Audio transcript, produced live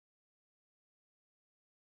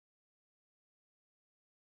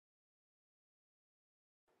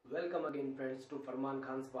Welcome again friends to Farman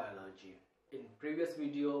Khan's Biology. In previous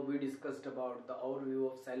video we discussed about the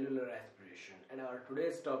overview of cellular respiration, and our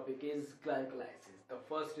today's topic is glycolysis, the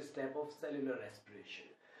first step of cellular respiration.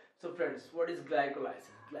 So friends, what is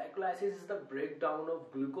glycolysis? Glycolysis is the breakdown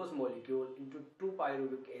of glucose molecule into two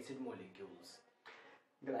pyruvic acid molecules.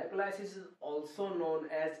 Glycolysis is also known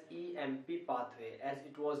as EMP pathway, as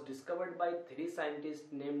it was discovered by three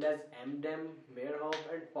scientists named as Emden, Meyerhoff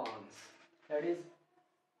and Pons. That is,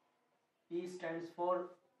 E stands for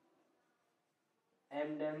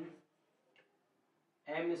Emden,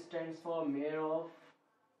 M stands for Meyerhoff,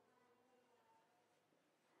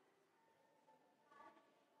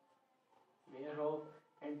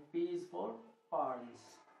 and P is for Pons.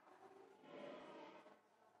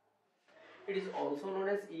 It is also known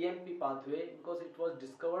as EMP pathway because it was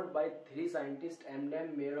discovered by three scientists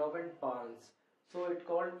Emden, Meyerhoff and Pons. So it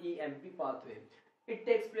called EMP pathway. It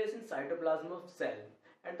takes place in cytoplasm of cell,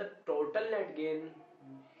 and the total net gain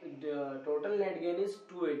is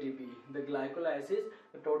 2 ATP. The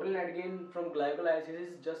total net gain from glycolysis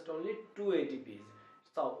is just only 2 ATPs.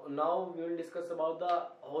 So now we will discuss about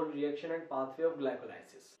the whole reaction and pathway of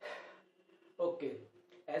glycolysis. Okay,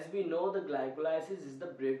 as we know, the glycolysis is the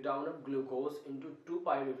breakdown of glucose into two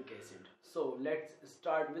pyruvic acid. So let's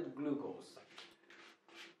start with glucose.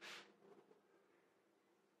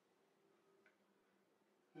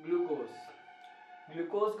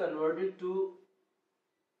 Glucose converted to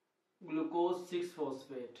glucose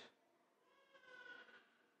 6-phosphate.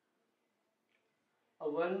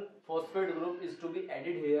 One phosphate group is to be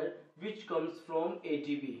added here, which comes from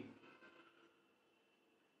ATP.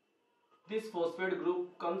 This phosphate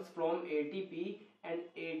group comes from ATP, and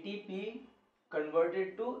ATP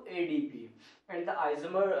converted to ADP, and the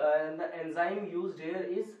isomer and the enzyme used here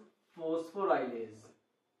is phosphorylase.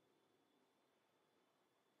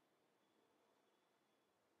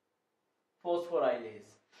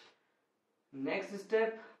 Next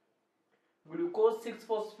step, glucose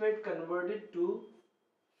 6-phosphate converted to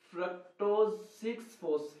fructose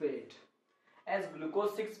 6-phosphate. As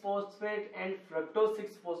glucose 6-phosphate and fructose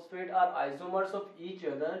 6-phosphate are isomers of each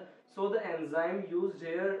other, so the enzyme used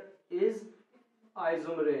here is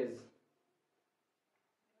isomerase.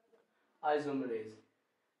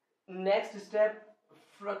 Next step,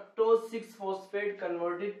 fructose 6-phosphate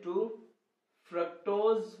converted to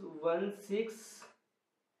fructose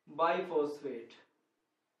 1,6-biphosphate.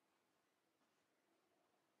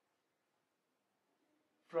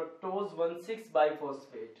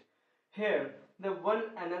 Here, the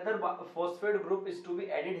another phosphate group is to be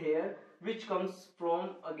added here, which comes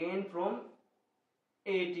from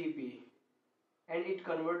ATP, and it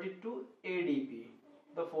converted to ADP.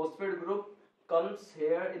 The phosphate group comes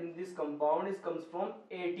here in this compound comes from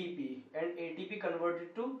ATP, and ATP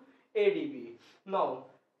converted to ADP. Now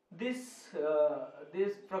this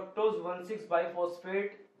fructose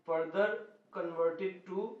 1,6-biphosphate further converted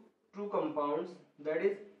to two compounds, that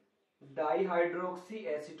is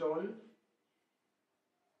dihydroxyacetone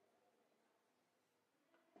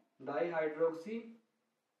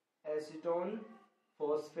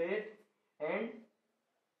phosphate and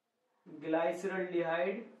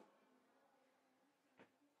glyceraldehyde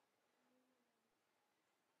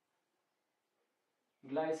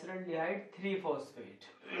glyceraldehyde 3-phosphate.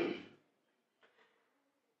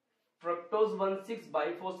 Fructose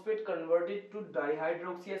 1,6-biphosphate converted to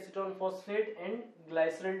dihydroxyacetone phosphate and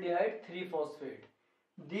glyceraldehyde 3-phosphate.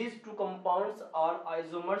 These two compounds are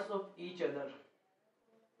isomers of each other,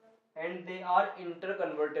 and they are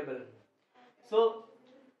interconvertible. So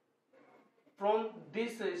from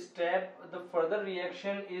this step, the further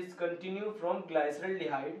reaction is continue from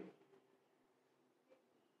glyceraldehyde.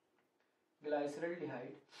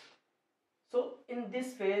 So in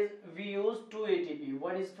this phase we use 2 ATP.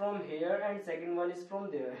 One is from here and second one is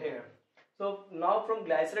from here. So now from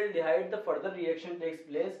glyceraldehyde the further reaction takes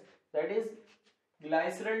place, that is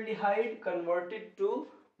glyceraldehyde converted to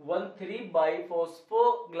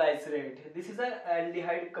 1,3-biphosphoglycerate. This is an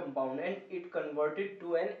aldehyde compound and it converted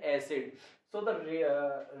to an acid. So the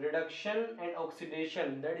reduction and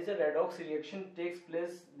oxidation, that is a redox reaction, takes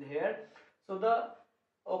place here. So the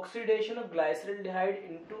oxidation of glyceraldehyde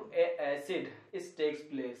into acid takes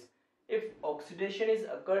place. If oxidation is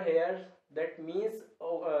occur here, that means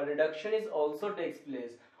reduction is also takes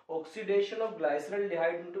place. Oxidation of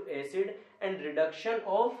glyceraldehyde into acid and reduction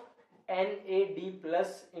of NAD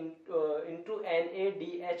plus into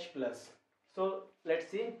NADH plus. So let's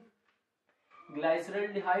see,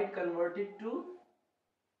 glyceraldehyde converted to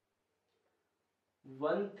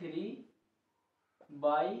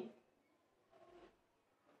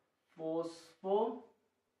 1,3-biphosphoglycerate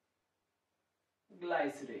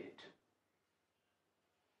glycerate,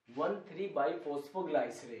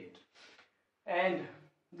 1,3-biphosphoglycerate, and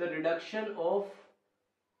the reduction of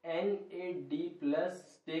NAD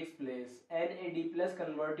plus takes place. NAD plus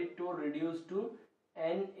converted to reduced to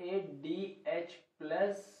NADH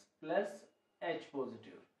plus H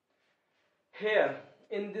positive. Here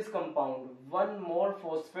in this compound, one more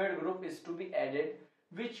phosphate group is to be added,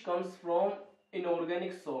 which comes from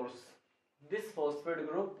inorganic source. This phosphate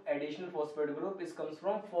group, additional phosphate group, comes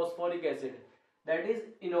from phosphoric acid, that is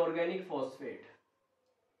inorganic phosphate.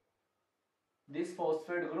 This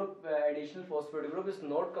phosphate group, additional phosphate group, is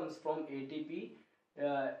not comes from ATP.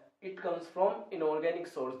 It comes from inorganic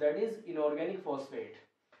source, that is inorganic phosphate.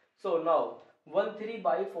 So now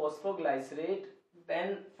 1,3-biphosphoglycerate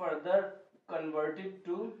then further converted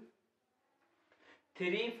to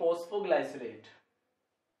 3-phosphoglycerate.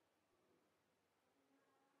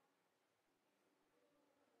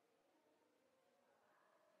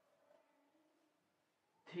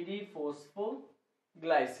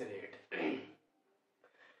 3-phosphoglycerate.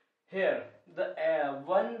 Here the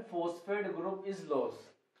one phosphate group is lost.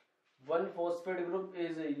 One phosphate group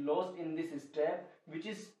is lost in this step, which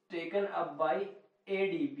is taken up by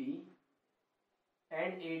ADP,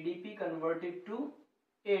 and ADP converted to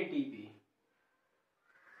ATP.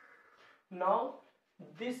 Now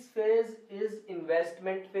this phase is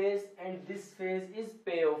investment phase and this phase is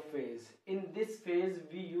payoff phase. In this phase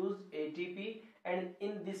we use ATP, and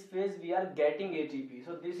in this phase we are getting ATP.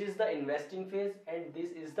 So this is the investing phase and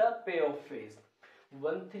this is the payoff phase.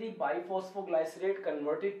 1,3-biphosphoglycerate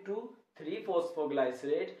converted to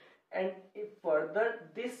 3-phosphoglycerate, and further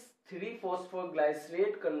this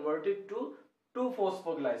 3-phosphoglycerate converted to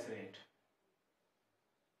 2-phosphoglycerate.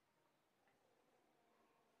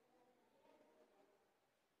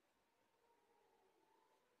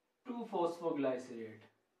 Phosphoglycerate.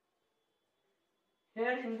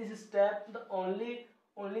 Here in this step, the only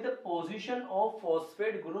the position of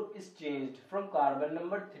phosphate group is changed from carbon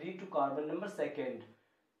number 3 to carbon number 2.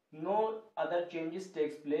 No other changes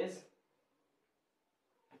takes place.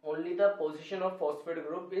 Only the position of phosphate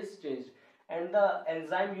group is changed, and the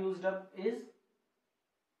enzyme used up is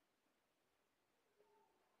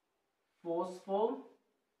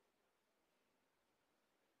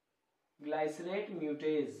phosphoglycerate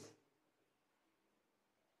mutase.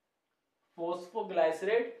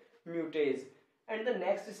 Phosphoglycerate mutase. And the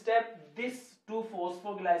next step, this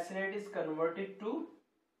 2-phosphoglycerate is converted to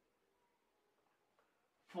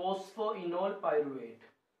phosphoenol pyruvate.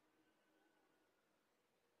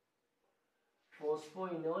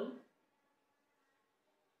 Phosphoenol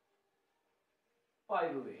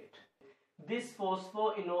pyruvate. This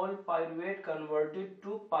phosphoenol pyruvate converted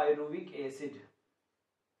to pyruvic acid.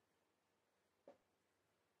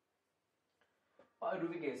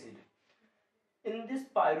 Pyruvic acid. In this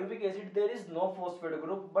pyruvic acid there is no phosphate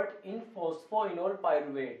group, but in phosphoenol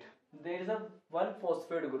pyruvate there is one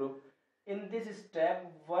phosphate group. In this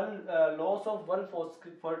step, loss of one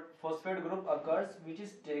phosphate group occurs, which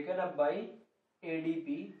is taken up by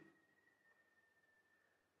ADP,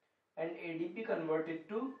 and ADP converted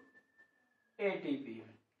to ATP.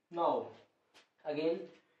 Now again,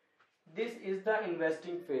 this is the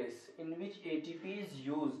investing phase in which ATP is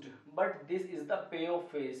used, but this is the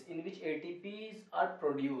payoff phase in which ATPs are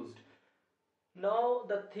produced. Now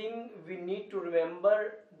the thing we need to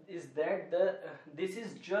remember is that this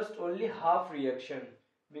is just only half reaction,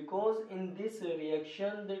 because in this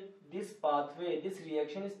reaction this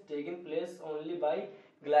reaction is taking place only by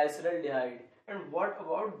glyceraldehyde. And what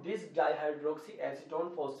about this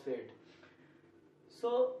dihydroxyacetone phosphate?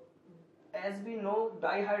 So as we know,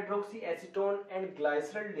 dihydroxyacetone and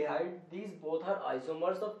glyceraldehyde, these both are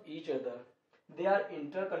isomers of each other. They are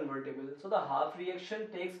interconvertible. So the half reaction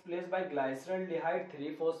takes place by glyceraldehyde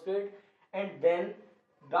 3-phosphate, and then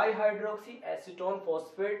dihydroxyacetone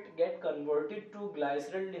phosphate get converted to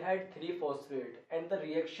glyceraldehyde 3-phosphate, and the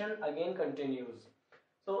reaction again continues.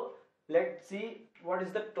 So let's see what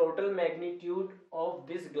is the total magnitude of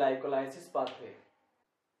this glycolysis pathway.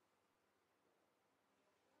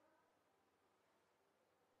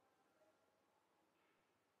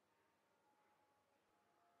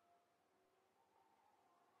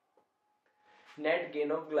 Net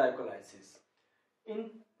gain of glycolysis. In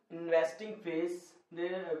investing phase,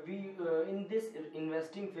 in this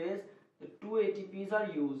investing phase, the 2 ATPs are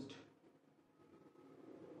used.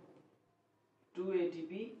 2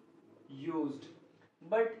 ATP used,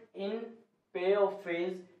 but in payoff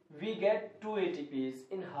phase we get 2 ATPs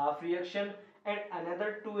in half reaction and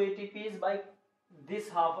another 2 ATPs by this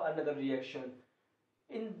half another reaction.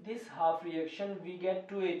 In this half reaction we get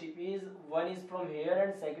two ATPs, one is from here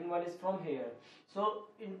and second one is from here. So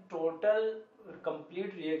in total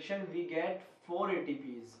complete reaction we get 4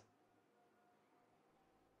 ATPs.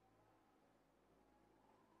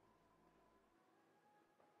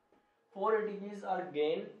 4 ATPs are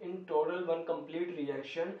gained in total one complete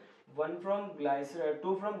reaction, one from glycerol,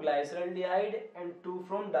 2 from glyceraldehyde and 2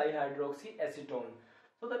 from dihydroxyacetone.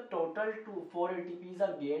 So the total 4 ATPs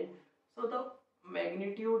are gained. So the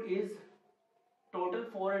magnitude is total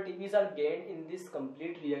 4 ATPs are gained in this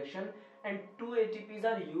complete reaction and 2 ATPs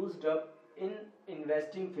are used up in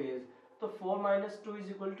investing phase. So 4 minus 2 is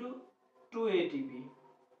equal to 2 ATP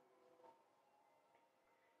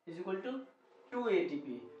is equal to 2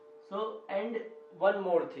 ATP. So and one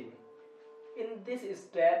more thing, in this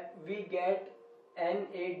step we get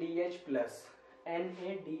NADH plus,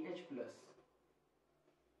 NADH plus,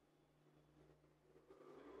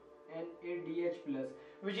 NADH plus,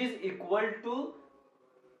 which is equal to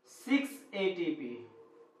 6 ATP,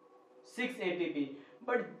 6 ATP.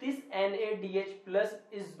 But this NADH plus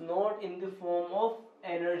is not in the form of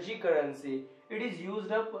energy currency. It is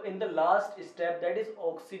used up in the last step, that is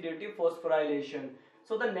oxidative phosphorylation.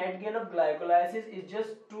 So the net gain of glycolysis is just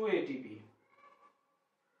 2 ATP.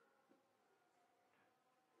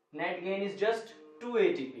 Net gain is just 2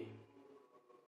 ATP.